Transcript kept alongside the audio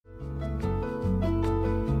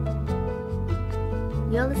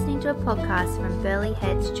You're listening to a podcast from Burleigh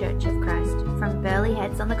Heads Church of Christ, from Burleigh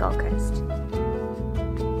Heads on the Gold Coast.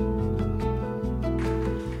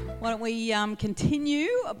 Why don't we continue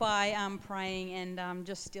by praying and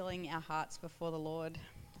just stilling our hearts before the Lord.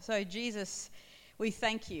 So Jesus, we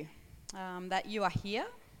thank you that you are here,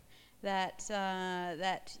 that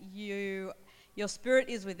your Spirit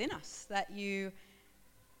is within us, that you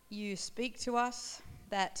speak to us,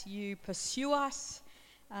 that you pursue us,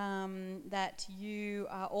 that you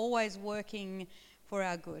are always working for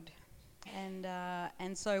our good.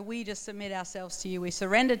 And so we just submit ourselves to you. We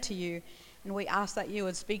surrender to you, and we ask that you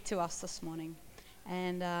would speak to us this morning.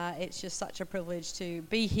 And it's just such a privilege to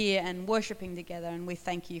be here and worshiping together, and we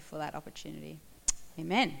thank you for that opportunity.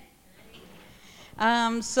 Amen.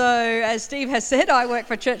 So as Steve has said, I work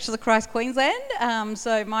for Church of Christ Queensland.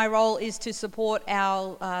 So my role is to support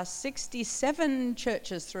our 67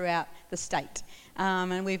 churches throughout the state.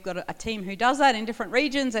 And we've got a team who does that in different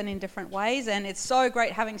regions and in different ways. And it's so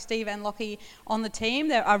great having Steve and Lockie on the team.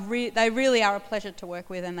 They really are a pleasure to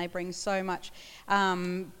work with, and they bring so much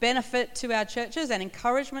benefit to our churches and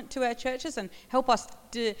encouragement to our churches, and help us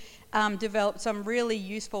develop some really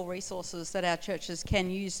useful resources that our churches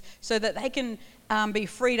can use so that they can be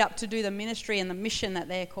freed up to do the ministry and the mission that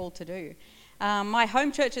they're called to do. My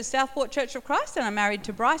home church is Southport Church of Christ, and I'm married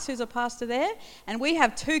to Bryce, who's a pastor there. And we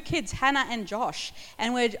have two kids, Hannah and Josh.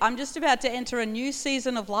 And I'm just about to enter a new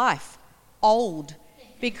season of life, old.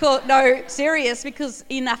 Because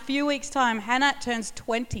in a few weeks' time, Hannah turns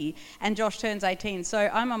 20 and Josh turns 18.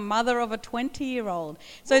 So I'm a mother of a 20-year-old.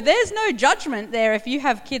 So there's no judgment there if you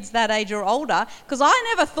have kids that age or older, because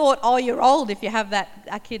I never thought, oh, you're old if you have a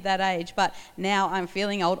kid that age. But now I'm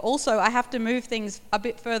feeling old. Also, I have to move things a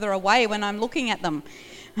bit further away when I'm looking at them.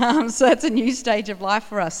 So it's a new stage of life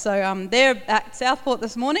for us. So they're at Southport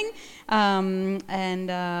this morning, it's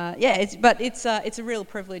a real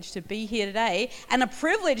privilege to be here today, and a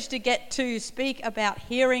privilege to get to speak about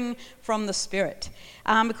hearing from the Spirit,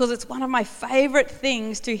 because it's one of my favourite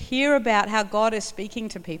things to hear about how God is speaking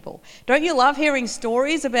to people. Don't you love hearing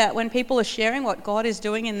stories about when people are sharing what God is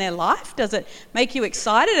doing in their life? Does it make you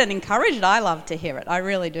excited and encouraged? I love to hear it. I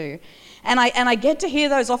really do. And I get to hear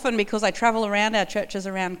those often because I travel around our churches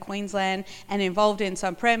around Queensland and involved in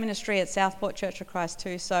some prayer ministry at Southport Church of Christ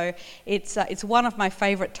too. So it's one of my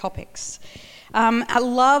favourite topics. I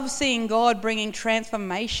love seeing God bringing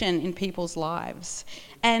transformation in people's lives.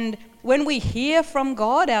 And when we hear from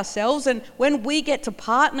God ourselves, and when we get to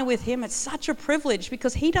partner with Him, it's such a privilege,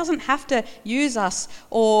 because He doesn't have to use us,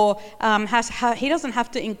 or He doesn't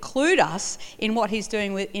have to include us in what He's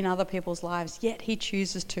doing in other people's lives, yet He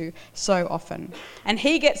chooses to so often. And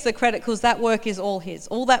He gets the credit because that work is all His.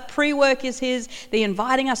 All that pre-work is His, the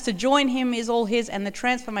inviting us to join Him is all His, and the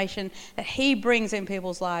transformation that He brings in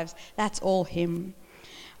people's lives, that's all Him.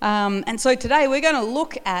 And so today we're going to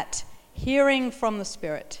look at hearing from the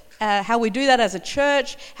Spirit. How we do that as a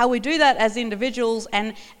church, how we do that as individuals,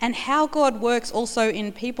 and how God works also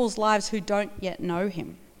in people's lives who don't yet know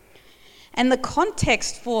Him. And the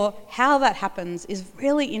context for how that happens is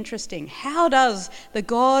really interesting. How does the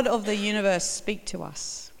God of the universe speak to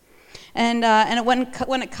us? And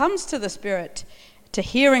when it comes to the Spirit, to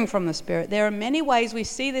hearing from the Spirit, there are many ways we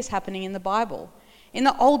see this happening in the Bible. In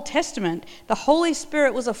the Old Testament, the Holy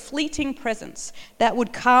Spirit was a fleeting presence that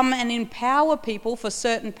would come and empower people for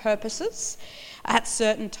certain purposes at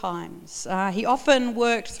certain times. He often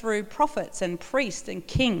worked through prophets and priests and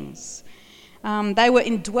kings. They were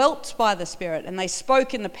indwelt by the Spirit, and they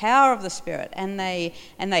spoke in the power of the Spirit, and they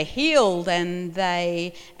healed, and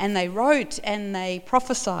they wrote, and they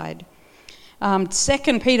prophesied.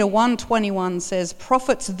 2 Peter 1:21 says,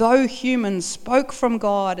 "Prophets, though human, spoke from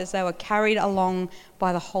God as they were carried along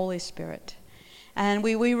by the Holy Spirit." And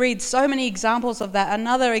we read so many examples of that.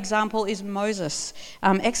 Another example is Moses.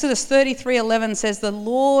 Exodus 33:11 says, "The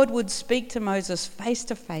Lord would speak to Moses face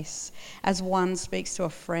to face as one speaks to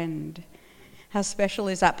a friend." How special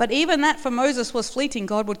is that? But even that for Moses was fleeting.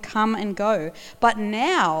 God would come and go. But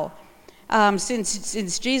now,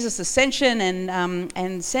 since Jesus' ascension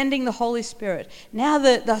and sending the Holy Spirit, now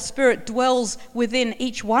the Spirit dwells within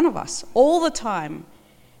each one of us all the time.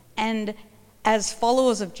 And as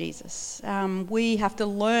followers of Jesus, we have to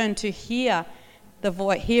learn to hear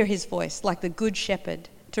His voice like the Good Shepherd,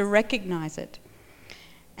 to recognize it.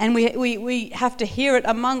 And we have to hear it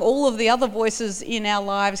among all of the other voices in our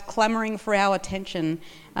lives clamoring for our attention,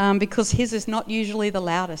 because His is not usually the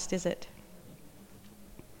loudest, is it?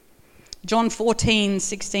 John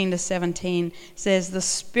 14:16-17 says, "The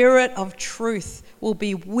Spirit of truth will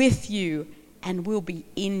be with you and will be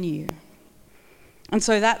in you." And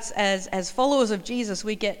so that's, as followers of Jesus,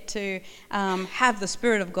 we get to have the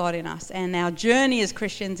Spirit of God in us. And our journey as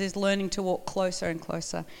Christians is learning to walk closer and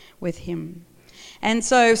closer with him. And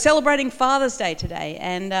so celebrating Father's Day today,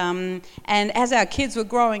 and as our kids were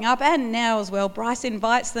growing up, and now as well, Bryce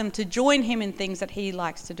invites them to join him in things that he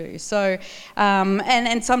likes to do. So,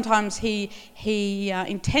 and sometimes he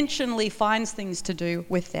intentionally finds things to do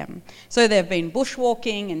with them. So they've been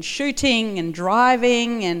bushwalking and shooting and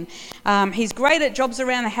driving, and he's great at jobs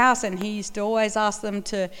around the house, and he used to always ask them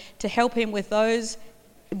to help him with those.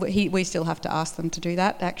 We still have to ask them to do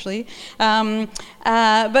that, actually.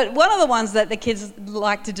 But one of the ones that the kids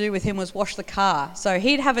liked to do with him was wash the car. So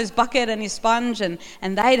he'd have his bucket and his sponge, and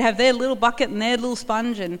they'd have their little bucket and their little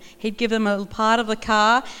sponge, and he'd give them a little part of the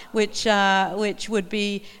car, which would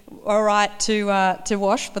be all right to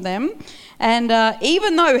wash for them. And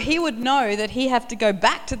even though he would know that he had to go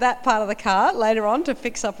back to that part of the car later on to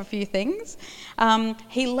fix up a few things,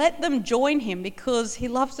 he let them join him because he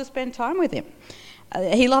loves to spend time with him.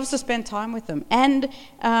 He loves to spend time with them. And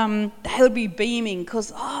they would be beaming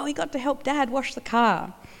because, we got to help Dad wash the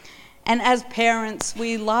car. And as parents,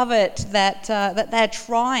 we love it that they're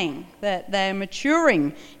trying, that they're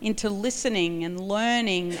maturing into listening and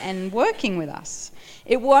learning and working with us.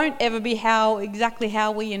 It won't ever be exactly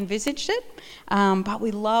how we envisaged it, but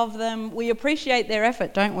we love them. We appreciate their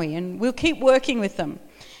effort, don't we? And we'll keep working with them.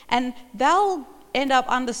 And they'll end up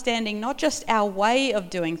understanding not just our way of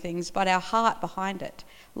doing things, but our heart behind it,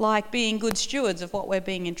 like being good stewards of what we're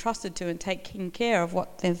being entrusted to and taking care of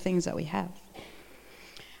what the things that we have.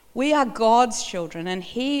 We are God's children, and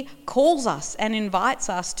he calls us and invites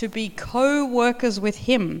us to be co-workers with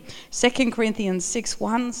him. 2 Corinthians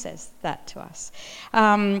 6:1 says that to us.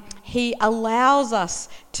 He allows us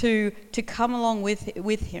to come along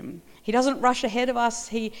with him. He doesn't rush ahead of us.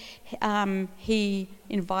 He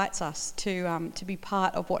invites us to be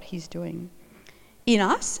part of what he's doing in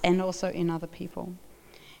us and also in other people.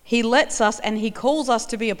 He lets us, and he calls us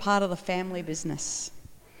to be a part of the family business.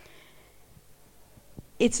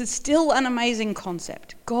 It's still an amazing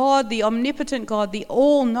concept. God, the omnipotent God, the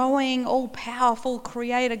all-knowing, all-powerful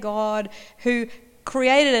creator God who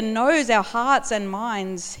created and knows our hearts and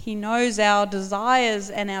minds. He knows our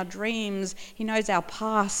desires and our dreams. He knows our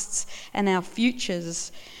pasts and our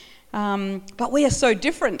futures. But we are so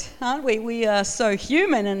different, aren't we? We are so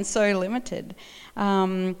human and so limited.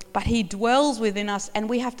 But he dwells within us, and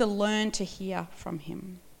we have to learn to hear from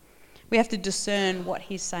him. We have to discern what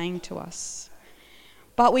he's saying to us.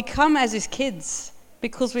 But we come as his kids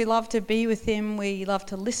because we love to be with him, we love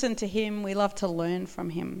to listen to him, we love to learn from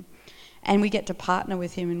him, and we get to partner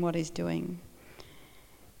with him in what he's doing.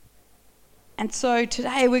 And so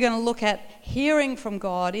today we're going to look at hearing from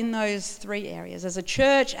God in those three areas, as a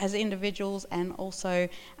church, as individuals, and also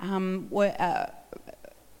in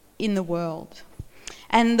the world.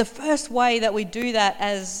 And the first way that we do that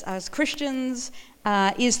as Christians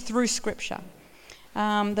is through Scripture.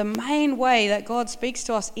 The main way that God speaks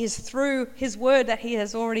to us is through his word that he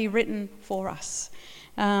has already written for us.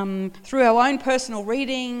 Through our own personal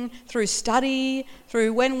reading, through study,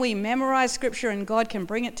 through when we memorize Scripture and God can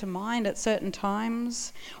bring it to mind at certain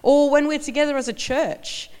times, or when we're together as a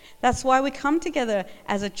church. That's why we come together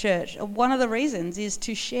as a church. One of the reasons is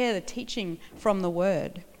to share the teaching from the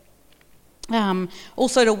word.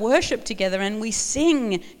 Also to worship together, and we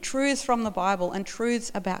sing truths from the Bible and truths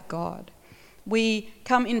about God. We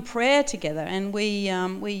come in prayer together, and we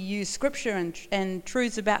use Scripture and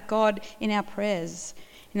truths about God in our prayers,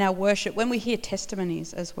 in our worship, when we hear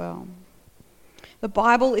testimonies as well. The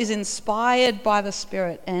Bible is inspired by the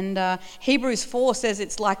Spirit, and Hebrews 4 says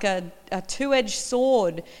it's like a two-edged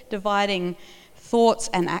sword dividing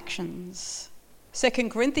thoughts and actions. 2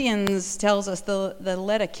 Corinthians tells us the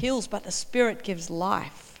letter kills, but the Spirit gives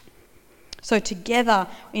life. So together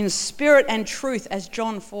in spirit and truth, as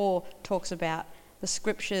John 4 talks about, the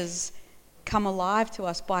Scriptures come alive to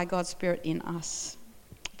us by God's Spirit in us.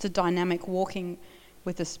 It's a dynamic walking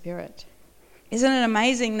with the Spirit. Isn't it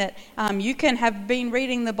amazing that you can have been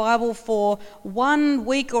reading the Bible for 1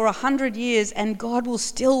 week or 100 years and God will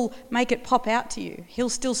still make it pop out to you. He'll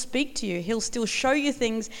still speak to you. He'll still show you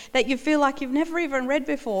things that you feel like you've never even read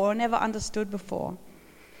before or never understood before.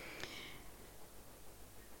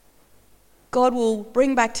 God will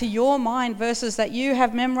bring back to your mind verses that you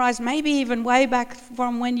have memorized, maybe even way back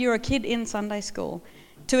from when you were a kid in Sunday school,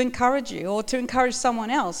 to encourage you or to encourage someone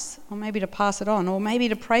else, or maybe to pass it on, or maybe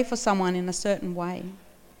to pray for someone in a certain way.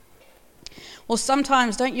 Or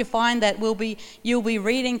sometimes, don't you find that you'll be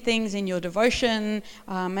reading things in your devotion,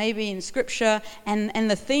 maybe in scripture, and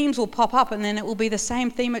the themes will pop up, and then it will be the same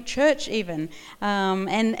theme at church even.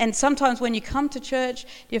 And sometimes when you come to church,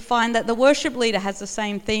 you find that the worship leader has the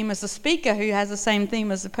same theme as the speaker, who has the same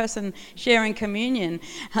theme as the person sharing communion.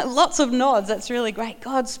 Lots of nods. That's really great.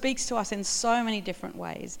 God speaks to us in so many different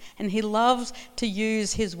ways, and he loves to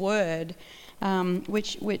use his word, and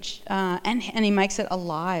he makes it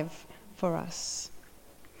alive for us.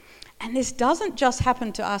 And this doesn't just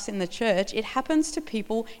happen to us in the church, it happens to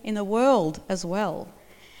people in the world as well.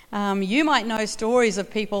 You might know stories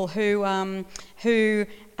of people who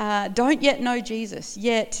don't yet know Jesus,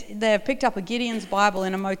 yet they've picked up a Gideon's Bible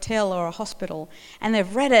in a motel or a hospital, and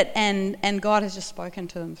they've read it, and God has just spoken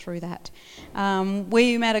to them through that.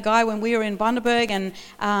 We met a guy when we were in Bundaberg,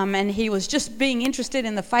 and he was just being interested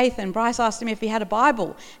in the faith, and Bryce asked him if he had a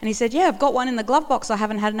Bible, and he said, "Yeah, I've got one in the glove box. I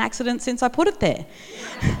haven't had an accident since I put it there."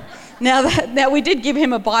 Now we did give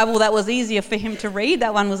him a Bible that was easier for him to read.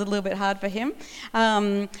 That one was a little bit hard for him.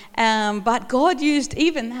 But God used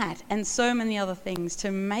even that and so many other things to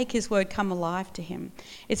make his word come alive to him.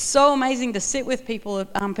 It's so amazing to sit with people,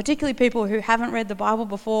 particularly people who haven't read the Bible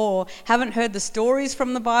before or haven't heard the stories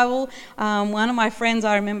from the Bible. One of my friends,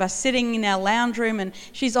 I remember sitting in our lounge room, and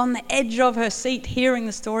she's on the edge of her seat hearing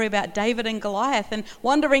the story about David and Goliath and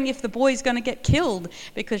wondering if the boy's going to get killed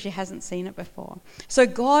because she hasn't seen it before. So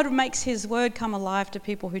God makes his word come alive to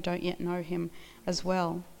people who don't yet know him as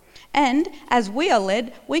well. And as we are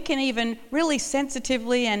led, we can even really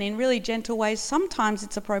sensitively and in really gentle ways, sometimes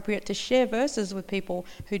it's appropriate to share verses with people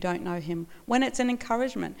who don't know him when it's an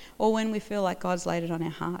encouragement or when we feel like God's laid it on our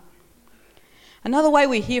heart. Another way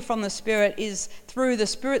we hear from the Spirit is through the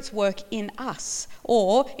Spirit's work in us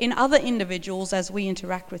or in other individuals as we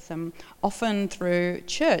interact with them, often through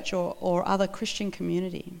church or other Christian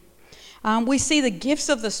community. We see the gifts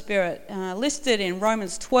of the Spirit listed in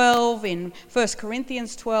Romans 12, in 1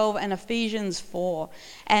 Corinthians 12 and Ephesians 4.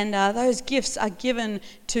 And those gifts are given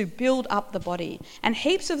to build up the body. And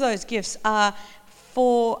heaps of those gifts are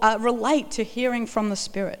relate to hearing from the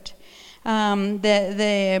Spirit.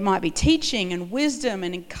 There might be teaching and wisdom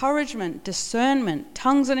and encouragement, discernment,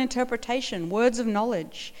 tongues and interpretation, words of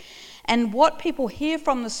knowledge. And what people hear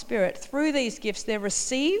from the Spirit through these gifts, they're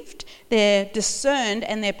received, they're discerned,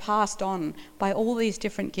 and they're passed on by all these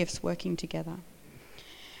different gifts working together.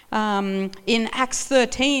 In Acts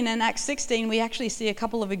 13 and Acts 16, we actually see a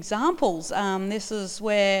couple of examples. This is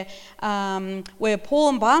where Paul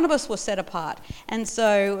and Barnabas were set apart. And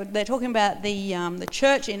so they're talking about the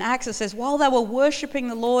church in Acts. It says, while they were worshipping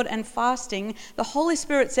the Lord and fasting, the Holy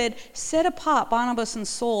Spirit said, "Set apart Barnabas and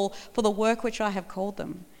Saul for the work which I have called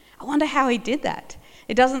them." I wonder how he did that.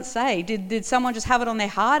 It doesn't say. Did someone just have it on their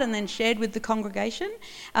heart and then shared with the congregation?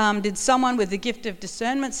 Did someone with the gift of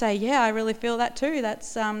discernment say, "Yeah, I really feel that too.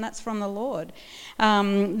 That's from the Lord."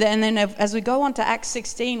 And then as we go on to Acts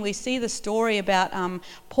 16, we see the story about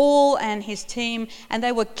Paul and his team, and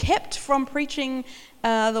they were kept from preaching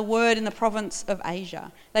the word in the province of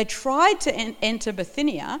Asia. They tried to enter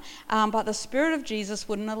Bithynia, but the Spirit of Jesus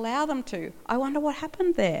wouldn't allow them to. I wonder what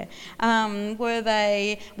happened there.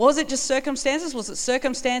 Was it just circumstances? Was it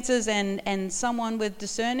circumstances and someone with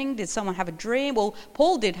discerning? Did someone have a dream? Well,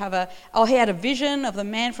 Paul did he had a vision of the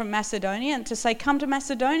man from Macedonia and to say, "Come to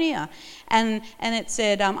Macedonia." And it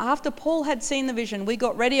said, after Paul had seen the vision, we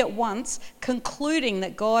got ready at once, concluding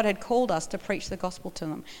that God had called us to preach the gospel to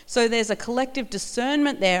them. So there's a collective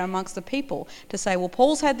discernment there amongst the people to say, well,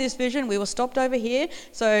 Paul's had this vision, we were stopped over here,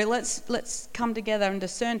 so let's come together and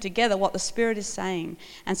discern together what the Spirit is saying.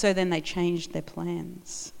 And so then they changed their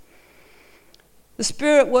plans. The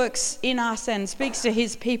Spirit works in us and speaks to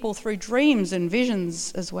his people through dreams and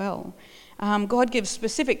visions as well. God gives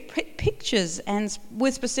specific pictures and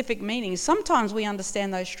with specific meanings. Sometimes we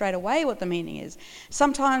understand those straight away, what the meaning is.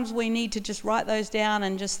 Sometimes we need to just write those down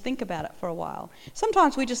and just think about it for a while.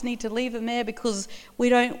 Sometimes we just need to leave them there because we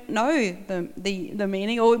don't know the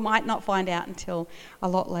meaning, or we might not find out until a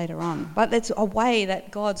lot later on. But it's a way that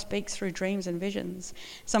God speaks through dreams and visions.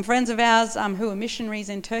 Some friends of ours who are missionaries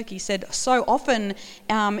in Turkey said so often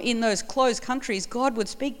in those closed countries, God would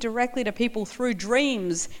speak directly to people through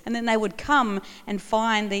dreams, and then they would come and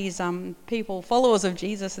find these people, followers of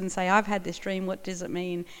Jesus, and say, "I've had this dream, what does it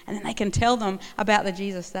mean?" And then they can tell them about the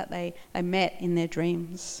Jesus that they met in their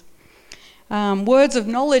dreams. Words of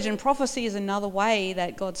knowledge and prophecy is another way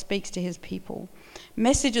that God speaks to his people.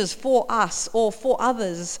 Messages for us or for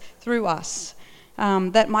others through us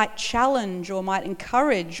that might challenge or might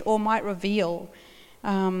encourage or might reveal.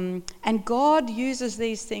 And God uses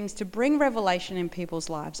these things to bring revelation in people's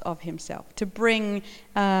lives of himself, to bring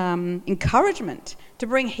encouragement, to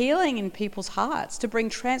bring healing in people's hearts, to bring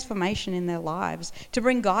transformation in their lives, to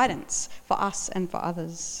bring guidance for us and for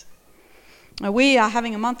others. We are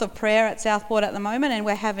having a month of prayer at Southport at the moment, and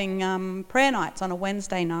we're having prayer nights on a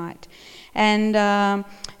Wednesday night.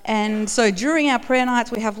 And so during our prayer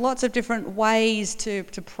nights, we have lots of different ways to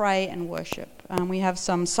pray and worship. We have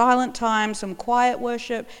some silent time, some quiet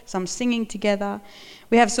worship, some singing together.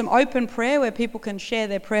 We have some open prayer where people can share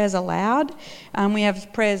their prayers aloud. We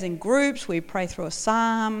have prayers in groups. We pray through a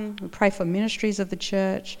psalm. We pray for ministries of the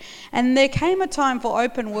church. And there came a time for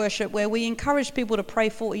open worship where we encouraged people to pray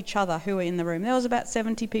for each other who were in the room. There was about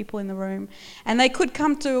 70 people in the room. And they could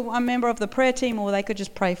come to a member of the prayer team, or they could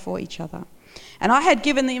just pray for each other. And I had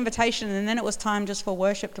given the invitation, and then it was time just for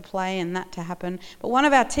worship to play and that to happen. But one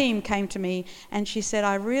of our team came to me and she said,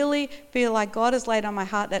 I really feel like God has laid on my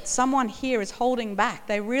heart that someone here is holding back.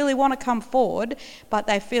 They really want to come forward, but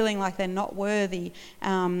they're feeling like they're not worthy,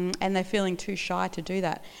 and they're feeling too shy to do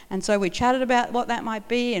that. And so we chatted about what that might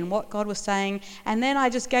be and what God was saying. And then I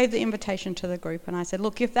just gave the invitation to the group and I said,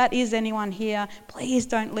 look, if that is anyone here, please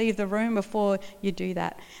don't leave the room before you do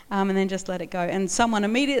that. And then just let it go. And someone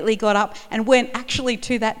immediately got up and went actually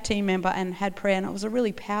to that team member and had prayer, and it was a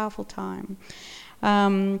really powerful time.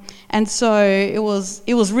 And so it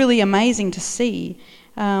was really amazing to see.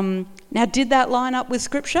 Now, did that line up with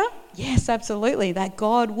Scripture? Yes, absolutely. That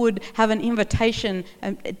God would have an invitation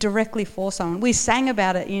directly for someone. We sang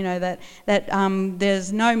about it, that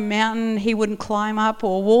there's no mountain he wouldn't climb up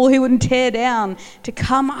or wall he wouldn't tear down to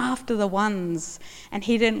come after the ones. And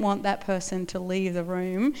he didn't want that person to leave the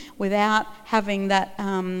room without having that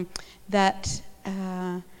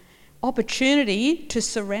opportunity to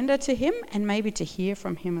surrender to him and maybe to hear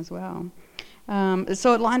from him as well.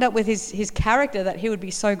 So it lined up with his character that he would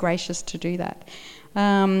be so gracious to do that.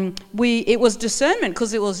 It was discernment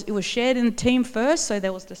because it was shared in the team first, so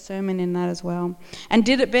there was discernment in that as well. And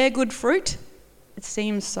did it bear good fruit? It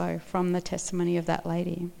seems so from the testimony of that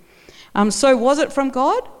lady. So was it from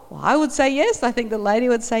God? Well, I would say yes. I think the lady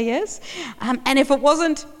would say yes. And if it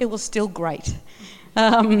wasn't, it was still great.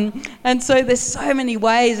 And so there's so many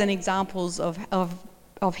ways and examples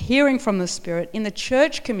of hearing from the Spirit in the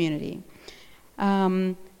church community.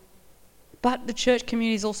 But the church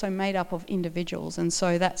community is also made up of individuals, and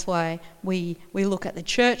so that's why we look at the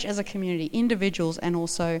church as a community, individuals and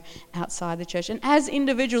also outside the church. And as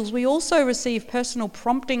individuals, we also receive personal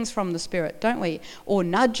promptings from the Spirit, don't we? Or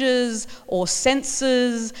nudges, or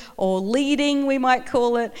senses, or leading, we might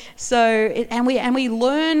call it. And we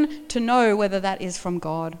learn to know whether that is from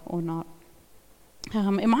God or not.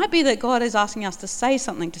 It might be that God is asking us to say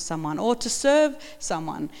something to someone, or to serve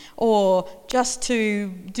someone, or just to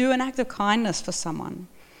do an act of kindness for someone.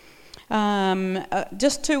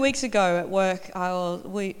 Just 2 weeks ago at work, our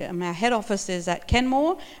head office is at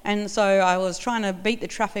Kenmore, and so I was trying to beat the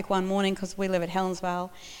traffic one morning because we live at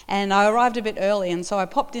Helensvale, and I arrived a bit early, and so I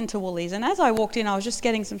popped into Woolies, and as I walked in, I was just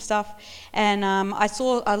getting some stuff, and I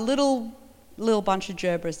saw a little bunch of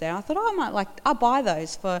gerbras there. I thought, I'll buy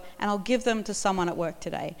those and I'll give them to someone at work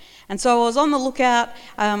today. And so I was on the lookout.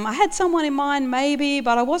 I had someone in mind maybe,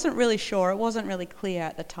 but I wasn't really sure. It wasn't really clear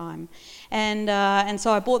at the time. And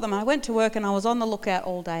so I bought them. I went to work and I was on the lookout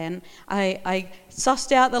all day, and I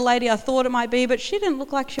sussed out the lady I thought it might be, but she didn't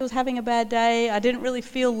look like she was having a bad day. I didn't really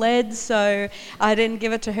feel led, so I didn't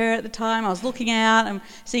give it to her at the time. I was looking out and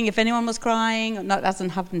seeing if anyone was crying. No, that doesn't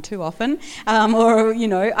happen too often.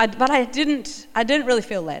 But I didn't really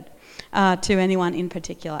feel led to anyone in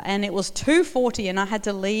particular. And it was 2:40 and I had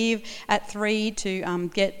to leave at 3 to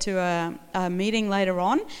get to a meeting later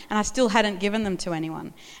on, and I still hadn't given them to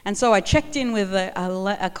anyone. And so I checked in with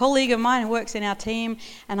a colleague of mine who works in our team,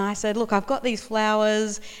 and I said, look, I've got these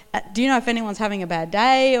flowers. Do you know if anyone's having a bad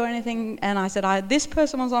day or anything? And I said, this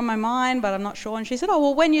person was on my mind, but I'm not sure. And she said, oh,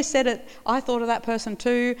 well, when you said it, I thought of that person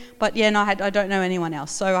too, but yeah, no, I don't know anyone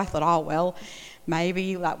else. So I thought, oh, well,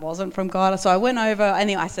 maybe that wasn't from God. So I went over, and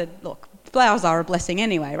I said, look, flowers are a blessing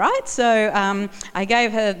anyway, right? So I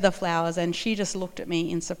gave her the flowers, and she just looked at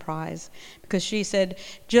me in surprise because she said,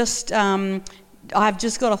 I've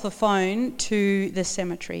just got off the phone to the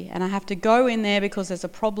cemetery, and I have to go in there because there's a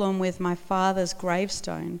problem with my father's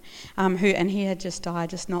gravestone, and he had just died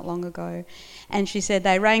just not long ago. And she said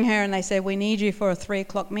they rang her and they said, we need you for a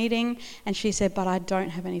 3:00 meeting. And she said, but I don't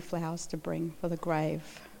have any flowers to bring for the grave.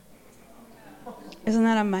 Isn't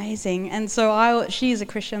that amazing? And so she's a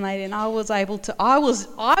Christian lady, and I was amazed.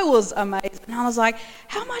 And I was like,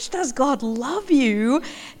 how much does God love you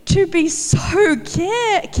to be so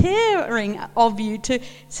caring of you, to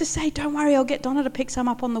say, don't worry, I'll get Donna to pick some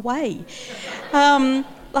up on the way.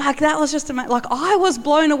 Like, that was just amazing. Like, I was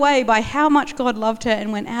blown away by how much God loved her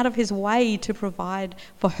and went out of his way to provide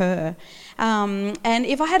for her. And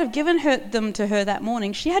if I had have given them to her that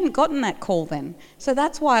morning, she hadn't gotten that call then. So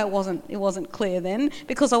that's why it wasn't clear then,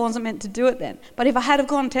 because I wasn't meant to do it then. But if I had have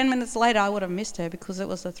gone 10 minutes later, I would have missed her, because it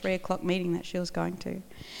was the 3:00 meeting that she was going to.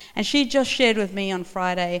 And she just shared with me on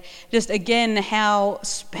Friday, just again, how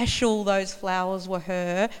special those flowers were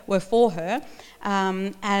for her,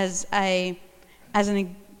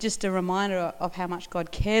 just a reminder of how much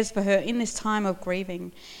God cares for her in this time of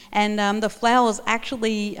grieving. And the flowers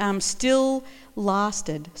actually still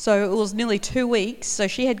lasted. So it was nearly 2 weeks. So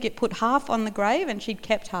she had put half on the grave, and she'd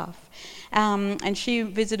kept half. And she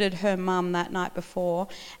visited her mum that night before,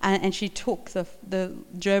 and she took the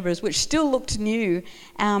gerbers, which still looked new,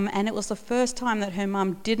 and it was the first time that her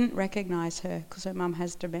mum didn't recognise her, because her mum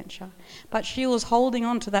has dementia. But she was holding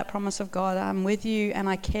on to that promise of God, I'm with you and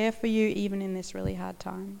I care for you even in this really hard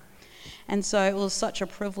time. And so it was such a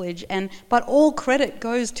privilege. But all credit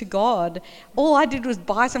goes to God. All I did was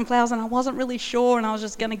buy some flowers, and I wasn't really sure, and I was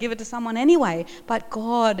just going to give it to someone anyway. But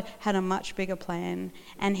God had a much bigger plan,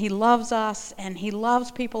 and he loves us, and he loves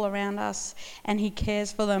people around us, and he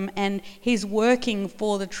cares for them, and he's working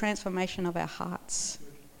for the transformation of our hearts.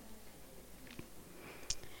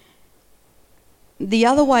 The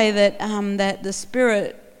other way that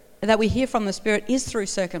that we hear from the Spirit is through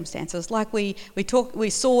circumstances, like we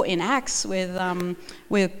saw in Acts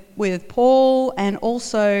with Paul, and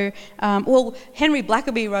also Henry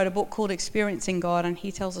Blackaby wrote a book called Experiencing God, and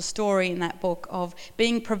he tells a story in that book of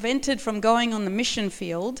being prevented from going on the mission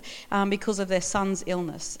field because of their son's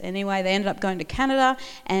illness. Anyway, they ended up going to Canada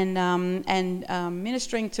and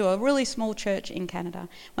ministering to a really small church in Canada.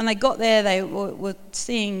 When they got there, they were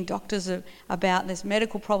seeing doctors about this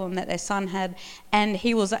medical problem that their son had, and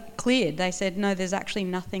he was cleared. They said, no, there's actually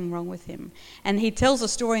nothing wrong with him. And he tells a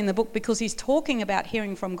story in the book because he's talking about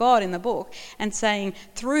hearing from God in the book and saying,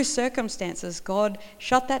 through circumstances, God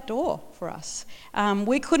shut that door for us.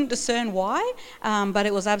 We couldn't discern why, but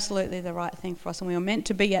it was absolutely the right thing for us. And we were meant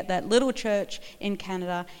to be at that little church in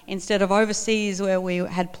Canada instead of overseas where we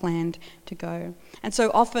had planned to go. And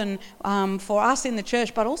so often for us in the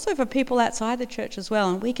church, but also for people outside the church as well,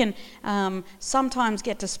 and we can sometimes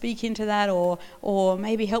get to speak into that, or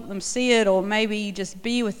maybe help them see it, or maybe just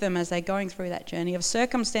be with them as they're going through that journey of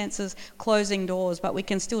circumstances closing doors, but we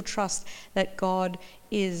can still trust that God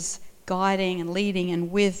is guiding and leading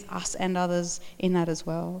and with us and others in that as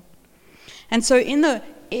well. And so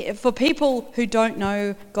for people who don't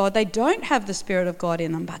know God, they don't have the Spirit of God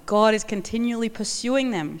in them, but God is continually pursuing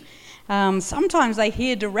them. Sometimes they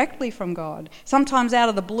hear directly from God, sometimes out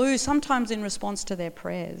of the blue, sometimes in response to their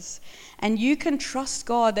prayers. And you can trust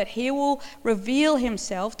God that he will reveal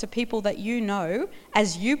himself to people that you know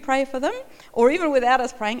as you pray for them, or even without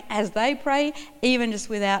us praying, as they pray, even just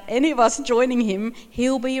without any of us joining him,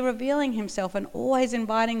 he'll be revealing himself and always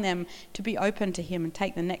inviting them to be open to him and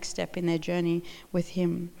take the next step in their journey with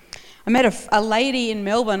him. I met a lady in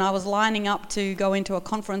Melbourne. I was lining up to go into a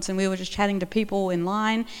conference, and we were just chatting to people in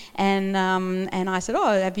line, and I said,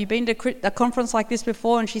 oh, have you been to a conference like this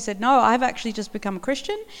before? And she said, no, I've actually just become a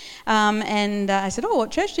Christian. And I said, oh, what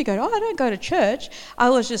church do you go to? Oh, I don't go to church. I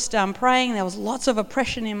was just praying. There was lots of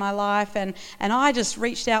oppression in my life, and I just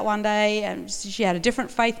reached out one day, and she had a different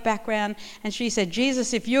faith background, and she said,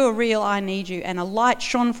 Jesus, if you're real, I need you. And a light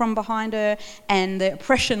shone from behind her, and the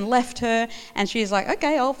oppression left her, and she's like,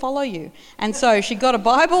 okay, I'll follow you. And so she got a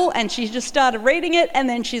Bible and she just started reading it, and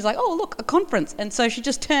then she's like, oh, look, a conference. And so she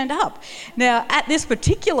just turned up. Now, at this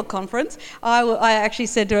particular conference, I actually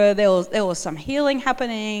said to her there was some healing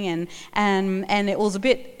happening, and it was a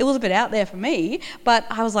bit out there for me, but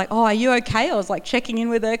I was like, oh, are you okay? I was like checking in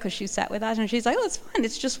with her because she sat with us, and she's like, oh, it's fine.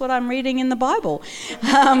 It's just what I'm reading in the Bible.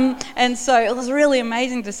 And so it was really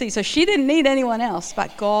amazing to see. So she didn't need anyone else,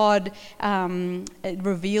 but God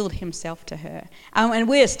revealed himself to her. And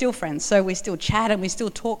we're still friends, so we still chat and we still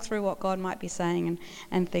talk through what God might be saying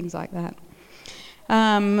and things like that.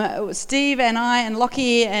 Steve and I and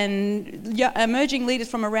Lockie and emerging leaders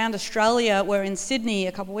from around Australia were in Sydney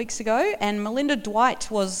a couple of weeks ago, and Melinda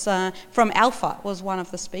Dwight was from Alpha was one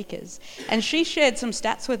of the speakers, and she shared some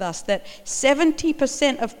stats with us that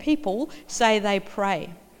 70% of people say they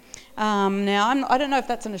pray. Now, I don't know if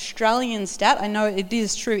that's an Australian stat. I know it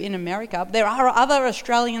is true in America. There are other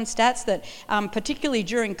Australian stats that, particularly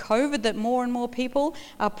during COVID, that more and more people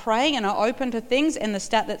are praying and are open to things. And the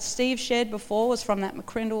stat that Steve shared before was from that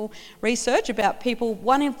McCrindle research about people,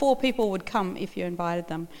 1 in 4 people would come if you invited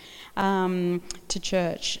them to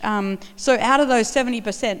church. So out of those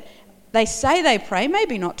 70%, they say they pray,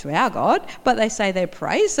 maybe not to our God, but they say they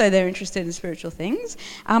pray, so they're interested in spiritual things.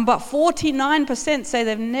 But 49% say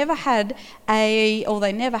they've never had they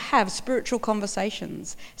never have spiritual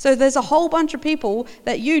conversations. So there's a whole bunch of people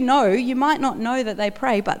that you might not know that they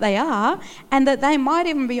pray, but they are, and that they might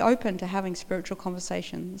even be open to having spiritual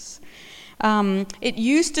conversations. It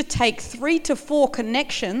used to take 3 to 4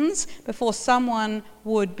 connections before someone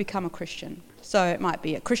would become a Christian. So it might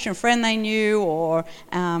be a Christian friend they knew, or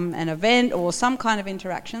an event, or some kind of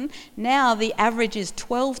interaction. Now the average is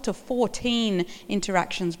 12 to 14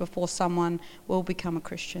 interactions before someone will become a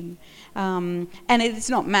Christian. And it's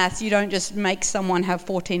not maths. You don't just make someone have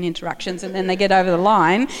 14 interactions and then they get over the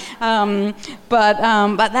line. But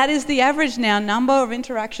that is the average now, number of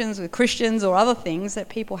interactions with Christians or other things that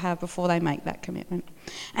people have before they make that commitment.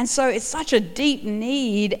 And so it's such a deep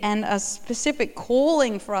need and a specific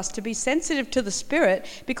calling for us to be sensitive to the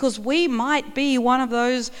Spirit, because we might be one of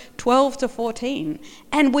those 12 to 14.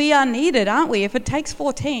 And we are needed, aren't we? If it takes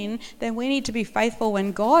 14, then we need to be faithful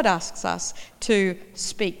when God asks us to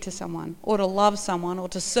speak to someone, or to love someone, or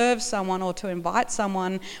to serve someone, or to invite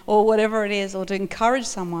someone, or whatever it is, or to encourage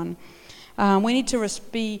someone. We need to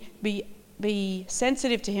be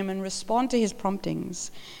sensitive to Him and respond to His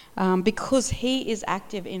promptings. Because He is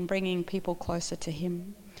active in bringing people closer to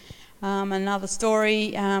Him. Another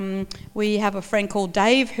story, we have a friend called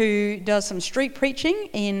Dave who does some street preaching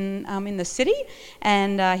in the city,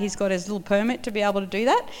 and he's got his little permit to be able to do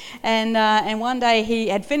that. And one day he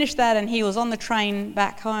had finished that, and he was on the train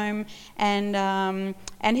back home, and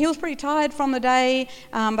he was pretty tired from the day,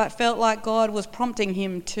 but felt like God was prompting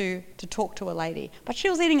him to talk to a lady. But she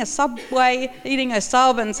was eating a sub,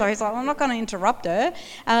 and so he's like, I'm not going to interrupt her.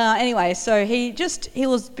 Anyway, so he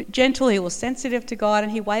was gentle, he was sensitive to God,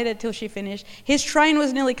 and he waited till she finished. His train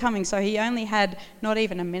was nearly coming, so he only had not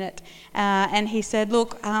even a minute. And he said,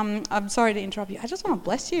 look, I'm sorry to interrupt you. I just want to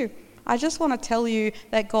bless you. I just want to tell you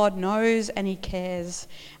that God knows and He cares.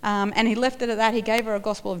 And he left it at that. He gave her a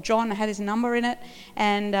Gospel of John, had his number in it,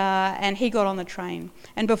 and he got on the train.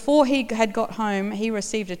 And before he had got home, he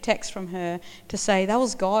received a text from her to say, that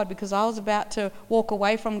was God, because I was about to walk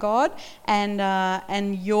away from God,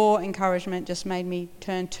 and your encouragement just made me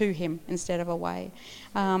turn to Him instead of away.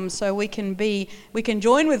 So we can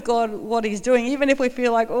join with God what He's doing, even if we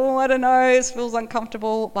feel like, I don't know, it feels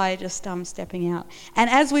uncomfortable, by just stepping out. And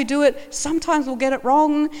as we do it, sometimes we'll get it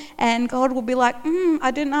wrong, and God will be like, I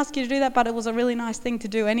didn't ask you to do that, but it was a really nice thing to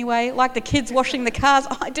do anyway. Like the kids washing the cars,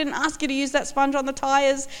 I didn't ask you to use that sponge on the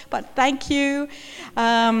tyres, but thank you.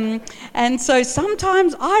 And so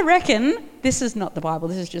sometimes I reckon, this is not the Bible,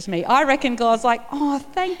 this is just me, I reckon God's like,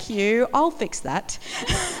 thank you, I'll fix that.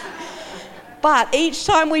 But each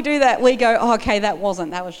time we do that, we go, okay, that was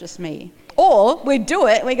just me. Or we do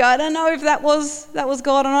it, we go, I don't know if that was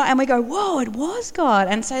God or not, and we go, whoa, it was God.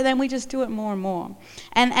 And so then we just do it more and more.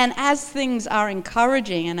 And as things are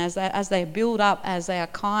encouraging, and as they build up, as they are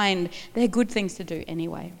kind, they're good things to do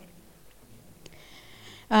anyway.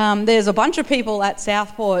 There's a bunch of people at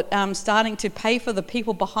Southport starting to pay for the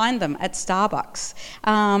people behind them at Starbucks.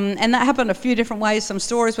 And that happened a few different ways. Some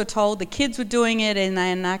stories were told. The kids were doing it in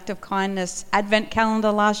an act of kindness advent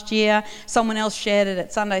calendar last year. Someone else shared it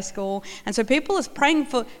at Sunday school. And so people are paying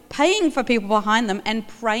for people behind them and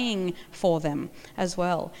praying for them as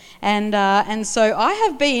well. And so I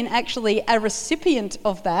have been actually a recipient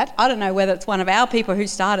of that. I don't know whether it's one of our people who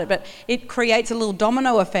started, but it creates a little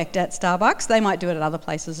domino effect at Starbucks. They might do it at other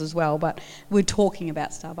places as well, but we're talking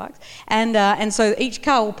about Starbucks. And so each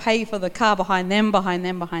car will pay for the car behind them.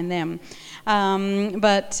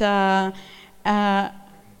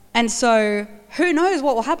 And so who knows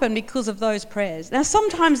what will happen because of those prayers. Now,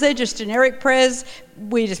 sometimes they're just generic prayers.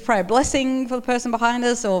 We just pray a blessing for the person behind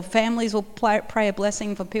us, or families will pray a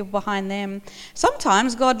blessing for people behind them.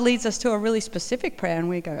 Sometimes God leads us to a really specific prayer, and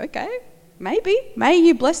we go, okay, maybe. May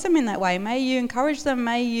you bless them in that way. May you encourage them.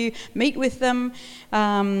 May you meet with them.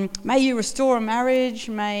 May you restore a marriage.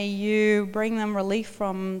 May you bring them relief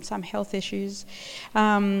from some health issues.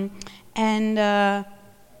 But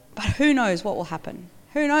who knows what will happen?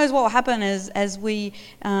 Who knows what will happen as we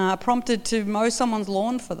are prompted to mow someone's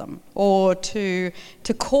lawn for them, or to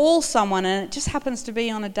call someone, and it just happens to be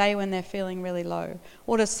on a day when they're feeling really low,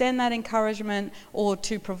 or to send that encouragement, or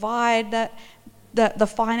to provide that the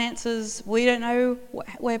finances. We don't know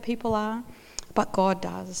where people are, but God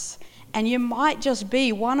does. And you might just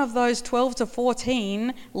be one of those 12 to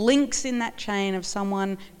 14 links in that chain of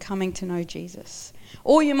someone coming to know Jesus.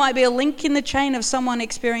 Or you might be a link in the chain of someone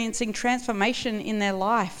experiencing transformation in their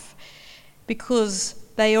life because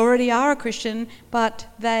they already are a Christian, but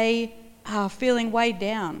they are feeling weighed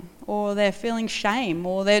down, or they're feeling shame,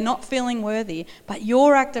 or they're not feeling worthy. But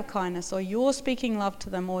your act of kindness, or your speaking love to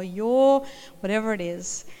them, or your whatever it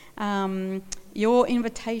is, your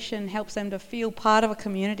invitation helps them to feel part of a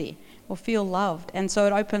community or feel loved. And so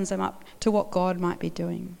it opens them up to what God might be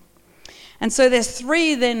doing. And so there's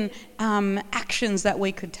three then actions that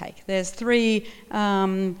we could take. There's three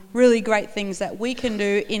really great things that we can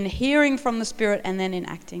do in hearing from the Spirit and then in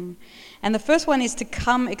acting. And the first one is to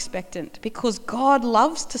come expectant, because God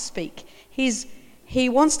loves to speak. He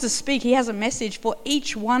wants to speak. He has a message for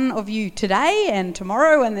each one of you today and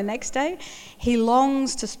tomorrow and the next day. He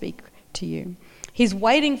longs to speak to you. He's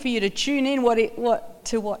waiting for you to tune in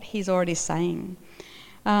to what he's already saying.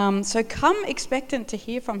 So come expectant to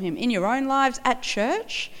hear from him in your own lives, at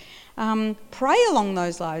church. Pray along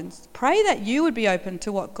those lines. Pray that you would be open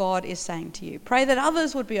to what God is saying to you. Pray that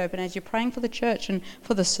others would be open as you're praying for the church and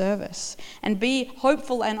for the service. And be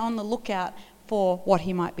hopeful and on the lookout for what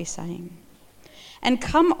he might be saying. And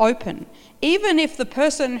come open. Even if the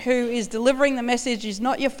person who is delivering the message is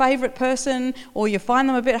not your favourite person, or you find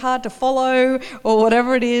them a bit hard to follow, or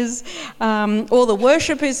whatever it is, or the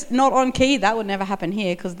worship is not on key. That would never happen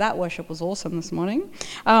here, because that worship was awesome this morning.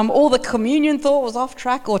 Or the communion thought was off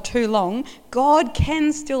track or too long. God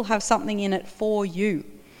can still have something in it for you.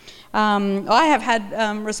 I have had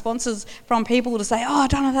responses from people to say, "Oh,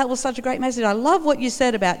 Donna, that was such a great message. I love what you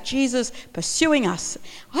said about Jesus pursuing us."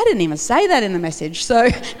 I didn't even say that in the message. So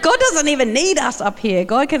God doesn't even need us up here.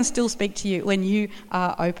 God can still speak to you when you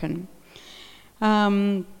are open.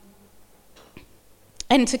 And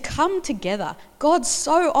to come together. God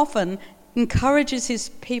so often encourages his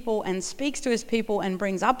people and speaks to his people and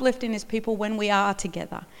brings uplift in his people when we are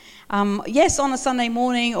together. Yes, on a Sunday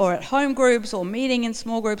morning, or at home groups, or meeting in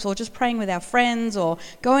small groups, or just praying with our friends, or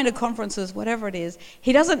going to conferences, whatever it is.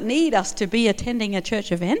 He doesn't need us to be attending a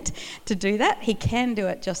church event to do that. He can do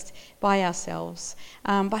it just by ourselves.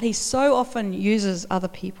 But he so often uses other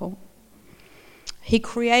people. He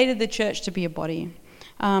created the church to be a body.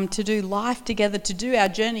 To do life together, to do our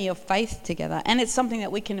journey of faith together. And it's something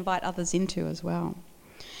that we can invite others into as well.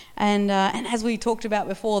 And as we talked about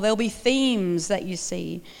before, there'll be themes that you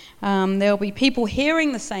see. There'll be people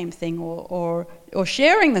hearing the same thing or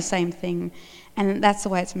sharing the same thing. And that's the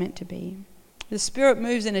way it's meant to be. The Spirit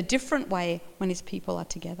moves in a different way when his people are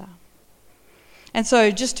together. And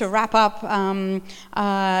so just to wrap up,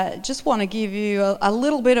 just want to give you a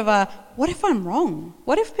little bit of a, what if I'm wrong?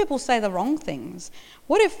 What if people say the wrong things?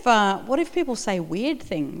 What if people say weird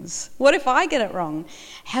things? What if I get it wrong?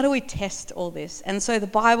 How do we test all this? And so the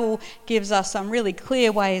Bible gives us some really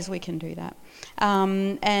clear ways we can do that.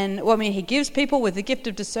 He gives people with the gift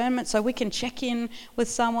of discernment so we can check in with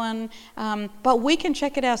someone, but we can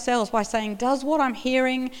check it ourselves by saying, does what I'm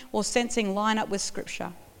hearing or sensing line up with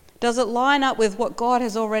Scripture? Does it line up with what God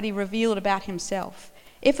has already revealed about himself?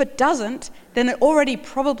 If it doesn't, then it already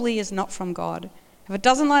probably is not from God. If it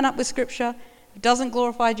doesn't line up with Scripture, if it doesn't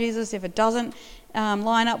glorify Jesus, if it doesn't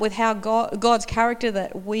line up with how God's character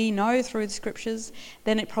that we know through the Scriptures,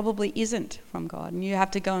 then it probably isn't from God. And you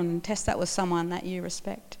have to go and test that with someone that you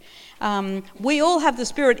respect. We all have the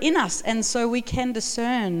Spirit in us, and so we can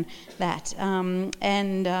discern that.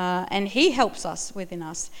 And he helps us within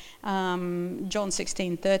us. John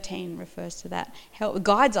 16:13 refers to that.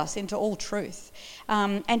 Guides us into all truth.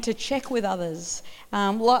 And to check with others.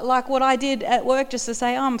 Like what I did at work, just to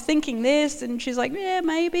say, I'm thinking this, and she's like, yeah,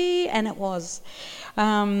 maybe, and it was.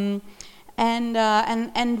 And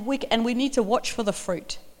we need to watch for the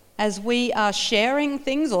fruit. As we are sharing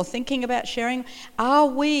things or thinking about sharing, are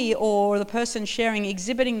we or the person sharing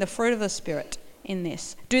exhibiting the fruit of the Spirit in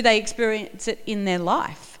this? Do they experience it in their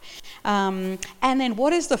life? And then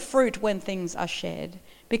what is the fruit when things are shared?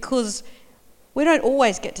 Because we don't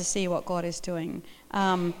always get to see what God is doing,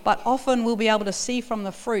 but often we'll be able to see from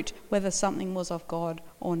the fruit whether something was of God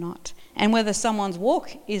or not, and whether someone's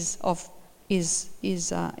walk is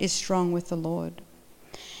strong with the Lord.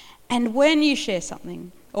 And when you share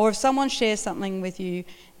something, or if someone shares something with you,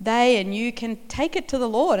 they and you can take it to the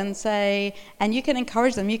Lord and say, and you can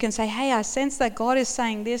encourage them. You can say, hey, I sense that God is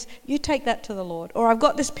saying this. You take that to the Lord. Or I've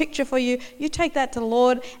got this picture for you. You take that to the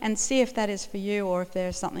Lord and see if that is for you or if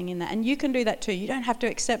there's something in that. And you can do that too. You don't have to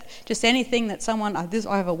accept just anything that someone, I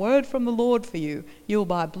have a word from the Lord for you. You'll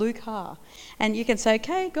buy a blue car. And you can say,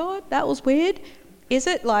 okay, God, that was weird. Is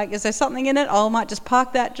it? Like, is there something in it? Oh, I might just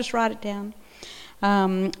park that, just write it down.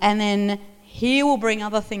 And then he will bring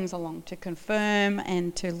other things along to confirm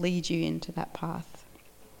and to lead you into that path.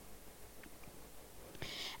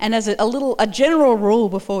 And as a general rule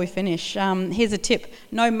before we finish, here's a tip.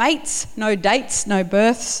 No mates, no dates, no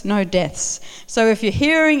births, no deaths. So if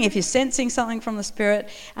you're sensing something from the Spirit,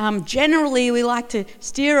 generally we like to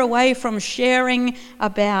steer away from sharing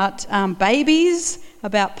about babies,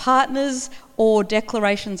 about partners, or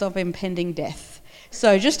declarations of impending death.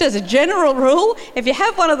 So just as a general rule, if you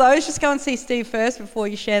have one of those, just go and see Steve first before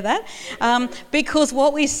you share that. Because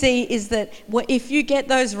what we see is that if you get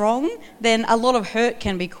those wrong, then a lot of hurt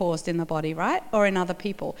can be caused in the body, right? Or in other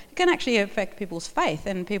people. It can actually affect people's faith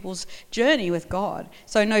and people's journey with God.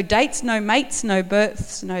 So no dates, no mates, no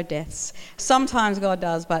births, no deaths. Sometimes God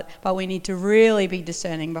does, but we need to really be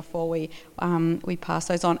discerning before we pass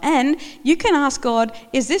those on. And you can ask God,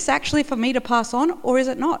 is this actually for me to pass on or is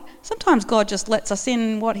it not? Sometimes God just lets us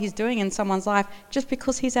in what he's doing in someone's life just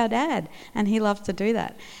because he's our dad and he loves to do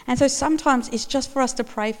that. And so sometimes it's just for us to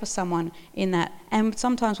pray for someone in that. And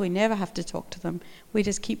sometimes we never have to talk to them. We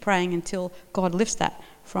just keep praying until God lifts that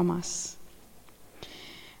from us.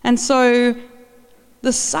 And so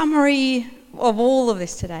the summary of all of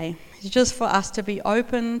this today is just for us to be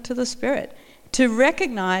open to the Spirit, to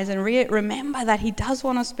recognize and remember that he does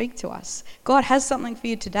want to speak to us. God has something for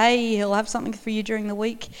you today. He'll have something for you during the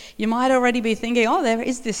week. You might already be thinking, oh, there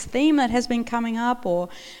is this theme that has been coming up or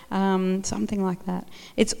something like that.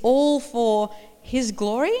 It's all for his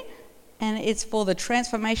glory and it's for the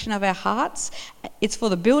transformation of our hearts. It's for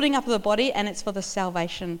the building up of the body and it's for the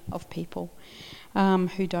salvation of people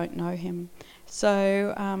who don't know him.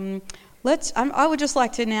 So I would just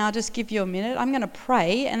like to now just give you a minute. I'm going to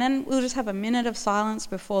pray and then we'll just have a minute of silence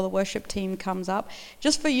before the worship team comes up,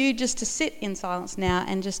 just for you just to sit in silence now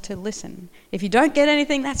and just to listen. If you don't get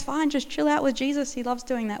anything, that's fine. Just chill out with Jesus. He loves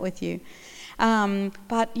doing that with you.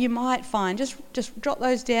 But you might find, just jot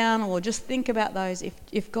those down or just think about those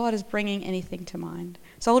if God is bringing anything to mind.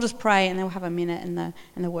 So I'll just pray and then we'll have a minute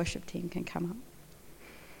and the worship team can come up.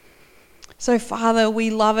 So Father,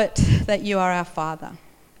 we love it that you are our Father.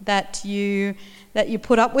 That you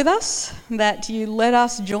put up with us, that you let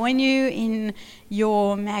us join you in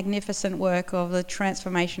your magnificent work of the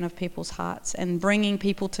transformation of people's hearts and bringing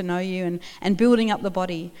people to know you and building up the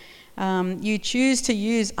body. You choose to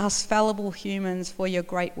use us fallible humans for your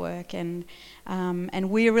great work and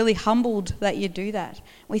we're really humbled that you do that.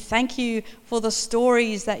 We thank you for the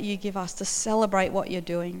stories that you give us to celebrate what you're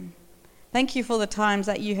doing. Thank you for the times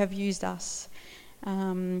that you have used us.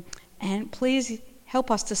 And please help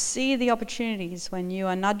us to see the opportunities when you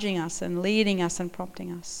are nudging us and leading us and prompting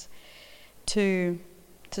us to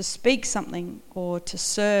speak something or to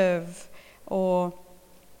serve or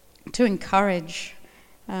to encourage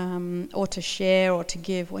or to share or to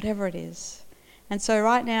give, whatever it is. And so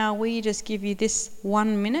right now we just give you this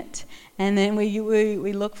 1 minute and then we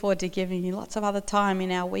look forward to giving you lots of other time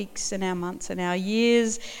in our weeks and our months and our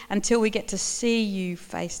years until we get to see you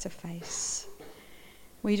face to face.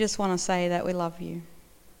 We just want to say that we love you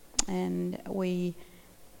and we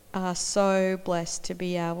are so blessed to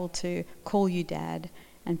be able to call you Dad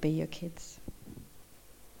and be your kids.